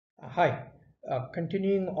Hi,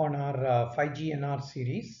 continuing on our 5G NR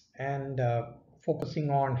series and focusing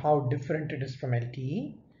on how different it is from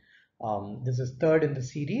LTE. This is third in the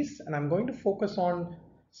series, and I'm going to focus on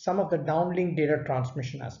some of the downlink data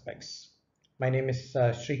transmission aspects. My name is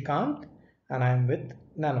Srikanth, and I'm with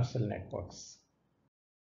NanoCell Networks.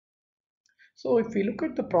 So if we look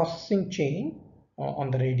at the processing chain on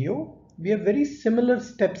the radio, we have very similar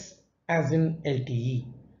steps as in LTE.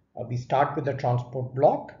 We start with the transport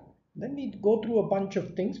block, then we go through a bunch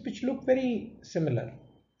of things which look very similar.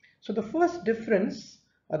 So the first difference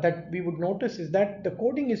that we would notice is that the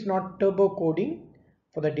coding is not turbo coding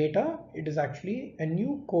for the data. It is actually a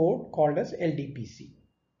new code called as LDPC.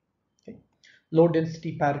 Okay. Low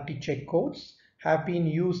density parity check codes have been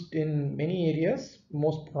used in many areas,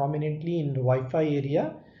 most prominently in the Wi-Fi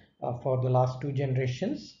area for the last 2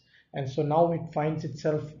 generations. And so now it finds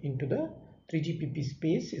itself into the 3GPP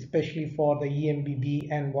space, especially for the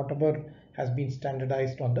eMBB and whatever has been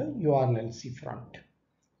standardized on the URLLC front.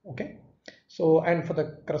 Okay. So, and for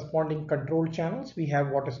the corresponding control channels, we have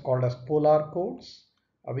what is called as polar codes,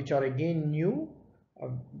 which are again new.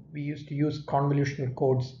 We used to use convolutional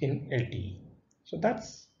codes in LTE. So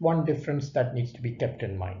that's one difference that needs to be kept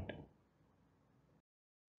in mind.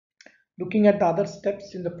 Looking at the other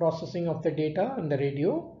steps in the processing of the data on the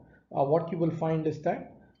radio, what you will find is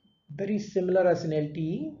that very similar as in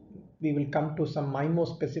LTE. We will come to some MIMO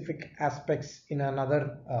specific aspects in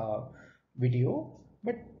another video,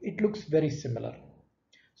 but it looks very similar.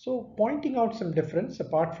 So pointing out some difference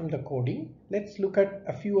apart from the coding, let's look at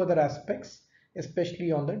a few other aspects,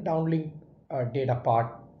 especially on the downlink data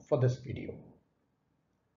part for this video.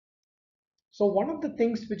 So one of the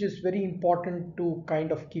things which is very important to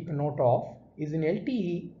kind of keep a note of is in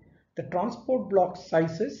LTE, the transport block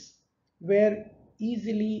sizes were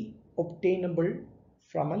easily obtainable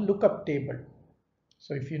from a lookup table.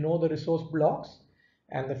 So if you know the resource blocks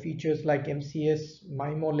and the features like MCS,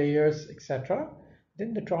 MIMO layers, etc.,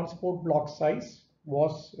 then the transport block size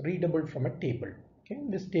was readable from a table. Okay,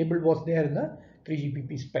 this table was there in the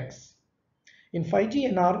 3GPP specs. In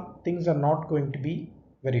 5G NR, things are not going to be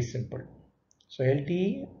very simple. So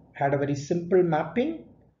LTE had a very simple mapping.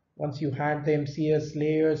 Once you had the MCS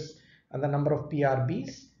layers and the number of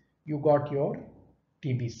PRBs, you got your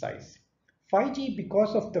TB size. 5G,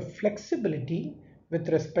 because of the flexibility with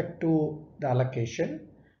respect to the allocation,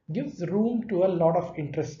 gives room to a lot of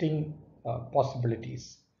interesting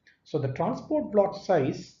possibilities. So the transport block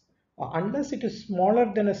size, unless it is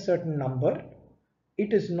smaller than a certain number,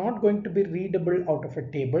 it is not going to be readable out of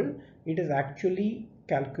a table. It is actually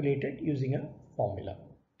calculated using a formula.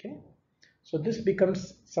 Okay, so this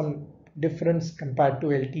becomes some difference compared to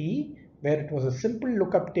LTE, where it was a simple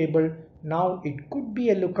lookup table. Now it could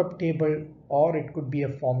be a lookup table or it could be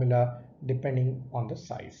a formula depending on the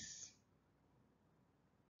size.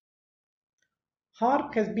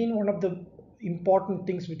 HARC has been one of the important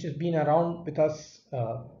things which has been around with us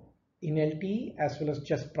in LTE as well as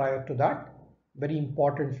just prior to that. Very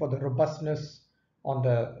important for the robustness on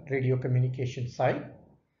the radio communication side.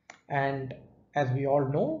 And as we all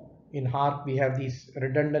know, in HARC we have these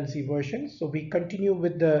redundancy versions. So we continue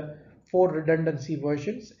with the 4 redundancy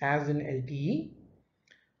versions as in LTE.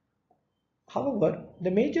 However,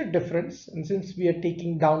 the major difference, and since we are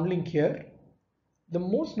taking downlink here, the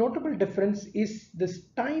most notable difference is this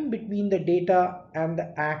time between the data and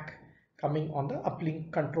the ACK coming on the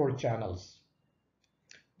uplink control channels.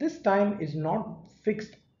 This time is not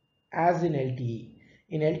fixed as in LTE.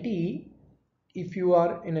 In LTE, if you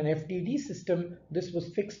are in an FDD system, this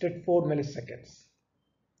was fixed at 4 milliseconds.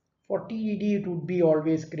 For TED, it would be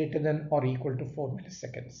always greater than or equal to 4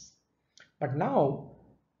 milliseconds. But now,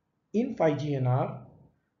 in 5G NR,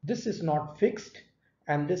 this is not fixed,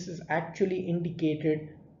 and this is actually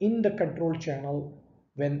indicated in the control channel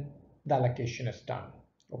when the allocation is done.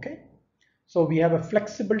 Okay, so we have a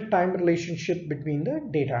flexible time relationship between the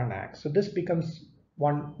data and ACK. So this becomes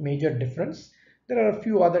one major difference. There are a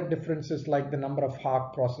few other differences, like the number of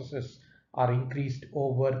HARC processes are increased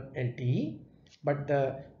over LTE, but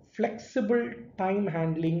the flexible time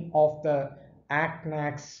handling of the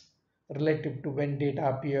ACK-NACs relative to when data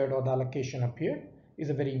appeared or the allocation appeared is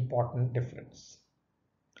a very important difference.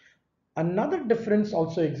 Another difference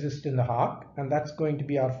also exists in the HARC, and that's going to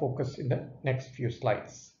be our focus in the next few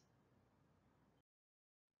slides.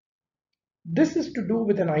 This is to do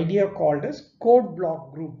with an idea called as code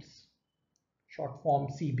block groups, short form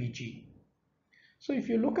CBG. So if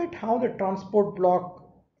you look at how the transport block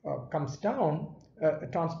comes down, a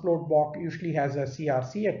transport block usually has a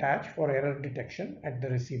CRC attached for error detection at the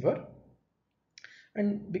receiver.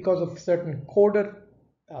 And because of certain coder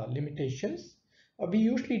limitations, we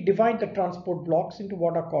usually divide the transport blocks into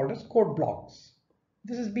what are called as code blocks.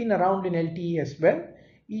 This has been around in LTE as well.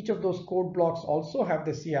 Each of those code blocks also have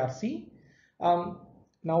the CRC.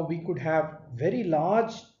 Now we could have very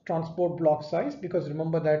large transport block size, because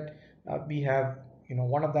remember that we have,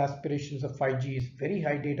 one of the aspirations of 5G is very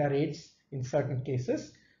high data rates in certain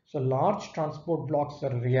cases. So large transport blocks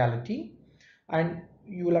are a reality, and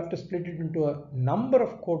you will have to split it into a number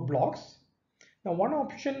of code blocks. Now, one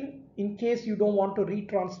option, in case you don't want to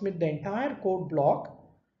retransmit the entire code block,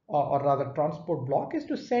 or rather transport block, is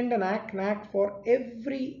to send an ACK/NAC for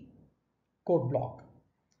every code block.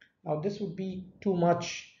 Now, this would be too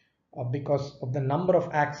much because of the number of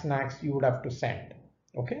ACK/NACs you would have to send.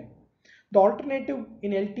 Okay. The alternative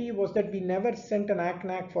in LTE was that we never sent an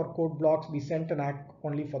ACK/NAC for code blocks. We sent an ACK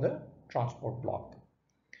only for the transport block.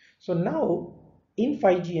 So now in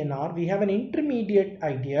 5G NR, we have an intermediate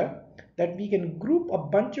idea that we can group a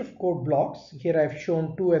bunch of code blocks. Here I've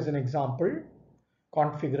shown two as an example,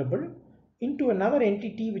 configurable, into another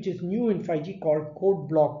entity which is new in 5G called code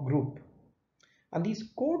block group. And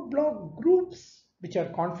these code block groups, which are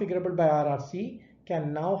configurable by RRC,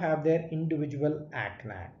 can now have their individual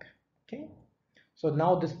ACK/NAC. Okay. So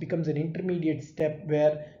now this becomes an intermediate step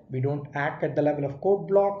where we don't ACK at the level of code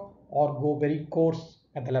block or go very coarse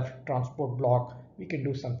at the level of transport block. We can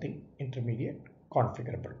do something intermediate,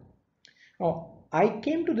 configurable. Now, I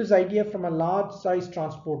came to this idea from a large size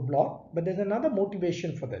transport block, but there's another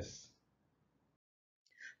motivation for this.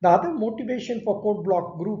 The other motivation for code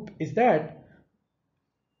block group is that,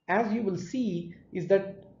 as you will see, is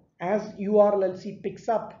that as URLLC picks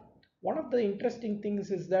up, one of the interesting things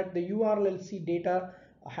is that the URLLC data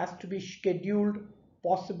has to be scheduled,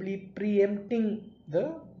 possibly preempting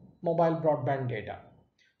the mobile broadband data.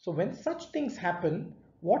 So when such things happen,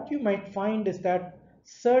 what you might find is that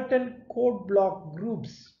certain code block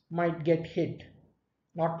groups might get hit,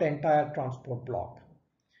 not the entire transport block.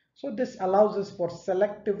 So this allows us for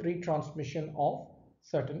selective retransmission of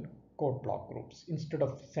certain code block groups instead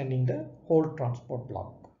of sending the whole transport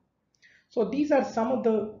block. So these are some of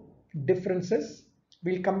the differences.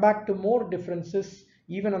 We'll come back to more differences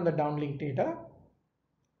even on the downlink data.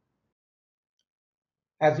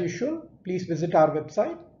 As usual, please visit our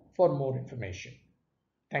website for more information.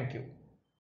 Thank you.